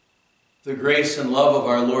The grace and love of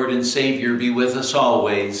our Lord and Savior be with us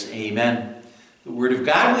always. Amen. The Word of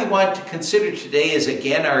God we want to consider today is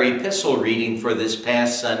again our epistle reading for this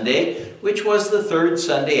past Sunday, which was the third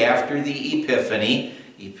Sunday after the Epiphany.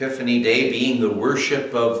 Epiphany Day being the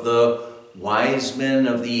worship of the wise men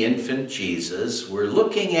of the infant Jesus. We're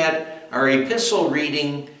looking at our epistle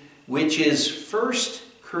reading, which is 1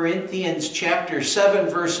 Corinthians chapter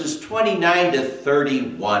 7, verses 29 to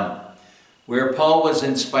 31. Where Paul was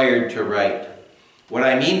inspired to write, "What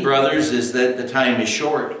I mean, brothers, is that the time is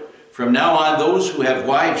short. From now on, those who have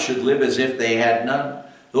wives should live as if they had none.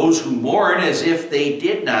 Those who mourn as if they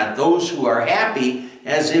did not. Those who are happy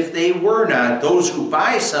as if they were not. Those who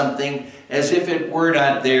buy something as if it were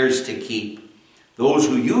not theirs to keep. Those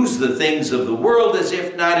who use the things of the world as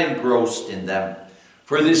if not engrossed in them.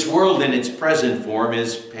 For this world in its present form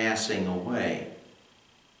is passing away."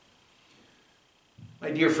 My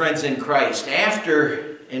dear friends in Christ,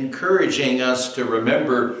 after encouraging us to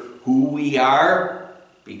remember who we are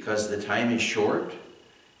because the time is short,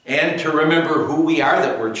 and to remember who we are,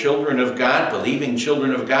 that we're children of God, believing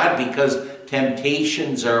children of God, because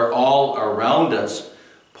temptations are all around us,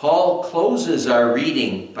 Paul closes our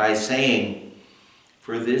reading by saying,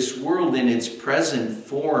 "For this world in its present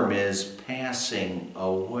form is passing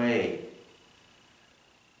away."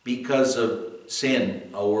 Because of sin,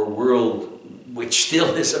 our world, which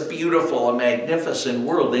still is a beautiful, a magnificent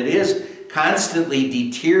world, it is constantly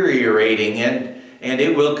deteriorating, and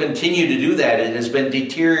it will continue to do that. It has been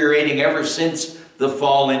deteriorating ever since the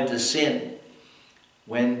fall into sin.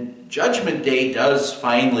 When Judgment Day does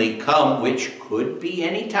finally come, which could be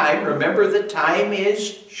any time, remember the time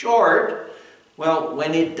is short. Well,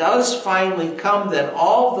 when it does finally come, then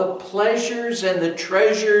all the pleasures and the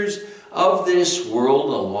treasures of this world,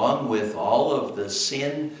 along with all of the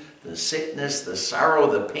sin, the sickness, the sorrow,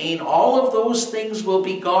 the pain, all of those things will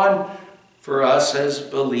be gone for us as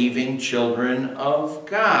believing children of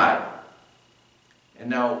God.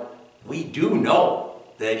 And now, we do know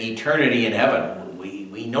that eternity in heaven,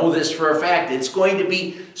 we know this for a fact, it's going to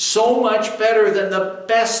be so much better than the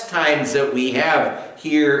best times that we have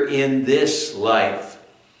here in this life.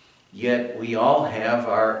 Yet we all have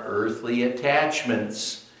our earthly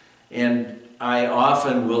attachments. And I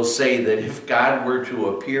often will say that if God were to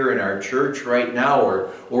appear in our church right now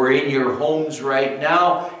or in your homes right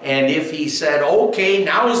now, and if he said, "Okay,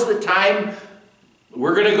 now is the time,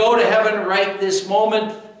 we're going to go to heaven right this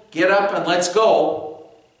moment, get up and let's go,"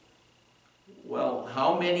 well,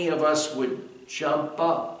 how many of us would jump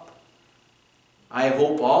up? I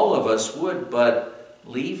hope all of us would, but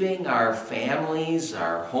leaving our families,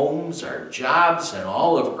 our homes, our jobs, and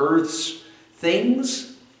all of earth's things,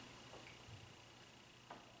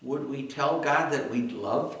 would we tell God that we'd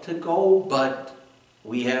love to go, but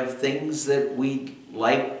we have things that we'd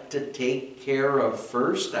like to take care of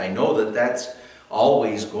first? I know that that's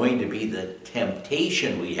always going to be the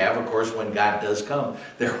temptation we have. Of course, when God does come,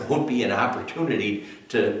 there won't be an opportunity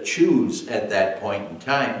to choose at that point in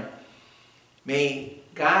time. May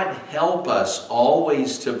God help us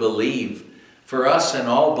always to believe, for us and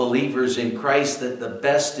all believers in Christ, that the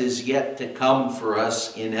best is yet to come for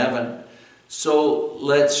us in heaven. So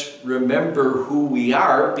let's remember who we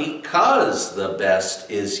are, because the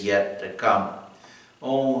best is yet to come.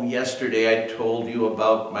 Oh, yesterday I told you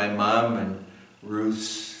about my mom and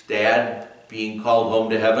Ruth's dad being called home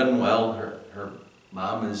to heaven. Well, her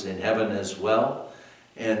mom is in heaven as well,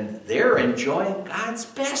 and they're enjoying God's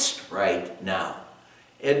best right now.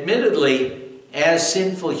 Admittedly, as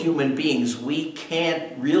sinful human beings, we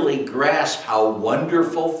can't really grasp how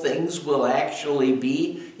wonderful things will actually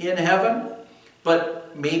be in heaven.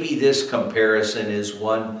 But maybe this comparison is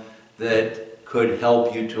one that could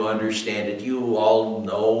help you to understand it. You all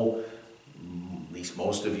know, at least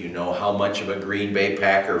most of you know, how much of a Green Bay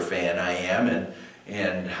Packer fan I am,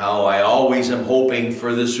 and how I always am hoping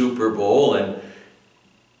for the Super Bowl. And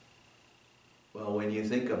well, when you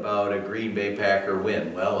think about a Green Bay Packer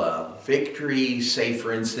win, well, a victory, say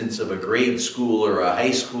for instance, of a grade school or a high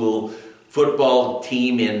school football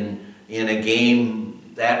team in a game,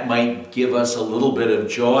 that might give us a little bit of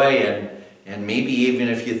joy, and maybe even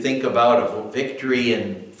if you think about a victory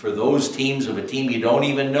and for those teams of a team you don't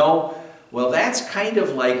even know, well, that's kind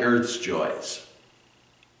of like earth's joys.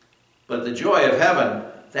 But the joy of heaven,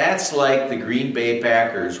 that's like the Green Bay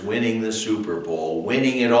Packers winning the Super Bowl,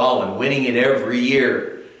 winning it all and winning it every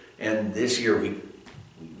year. And this year we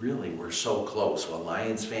really were so close. Well,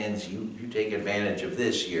 Lions fans, you take advantage of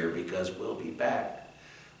this year because we'll be back.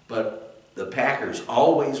 But the Packers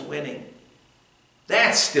always winning,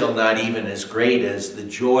 that's still not even as great as the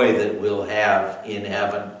joy that we'll have in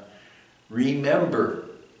heaven. Remember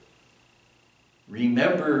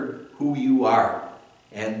Remember who you are,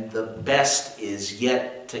 and the best is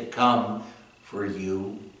yet to come for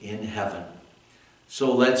you in heaven.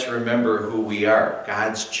 So let's remember who we are,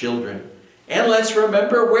 God's children. And let's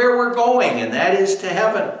remember where we're going, and that is to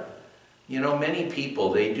heaven. You know, many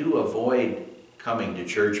people, they do avoid coming to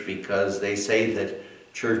church because they say that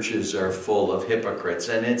churches are full of hypocrites.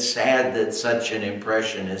 And it's sad that such an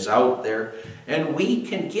impression is out there. And we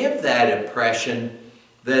can give that impression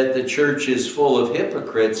that the church is full of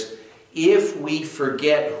hypocrites if we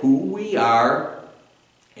forget who we are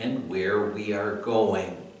and where we are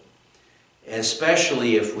going.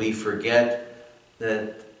 Especially if we forget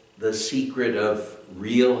that the secret of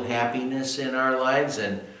real happiness in our lives,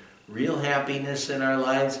 and real happiness in our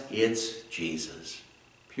lives, it's Jesus.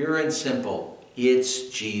 Pure and simple, it's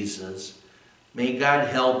Jesus. May God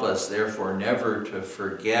help us, therefore, never to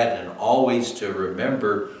forget and always to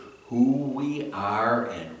remember who we are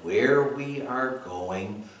and where we are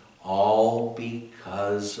going, all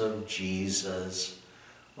because of Jesus.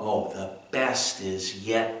 Oh, the best is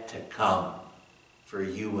yet to come for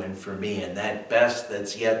you and for me, and that best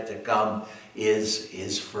that's yet to come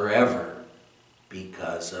is forever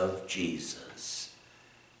because of Jesus.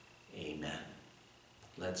 Amen.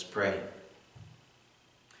 Let's pray.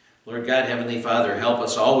 Lord God, Heavenly Father, help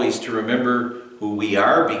us always to remember who we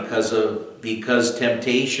are because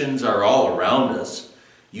temptations are all around us.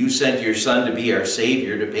 You sent your Son to be our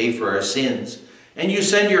Savior, to pay for our sins. And you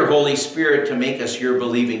send your Holy Spirit to make us your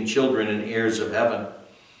believing children and heirs of heaven.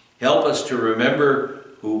 Help us to remember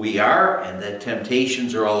who we are and that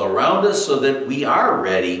temptations are all around us so that we are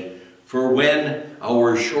ready for when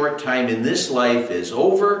our short time in this life is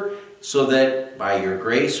over, so that by your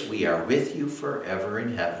grace we are with you forever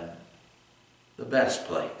in heaven, the best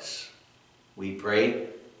place. We pray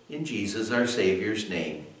in Jesus our Savior's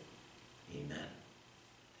name. Amen.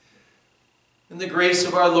 And the grace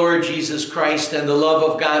of our Lord Jesus Christ and the love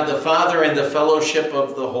of God the Father and the fellowship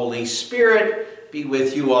of the Holy Spirit be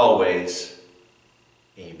with you always.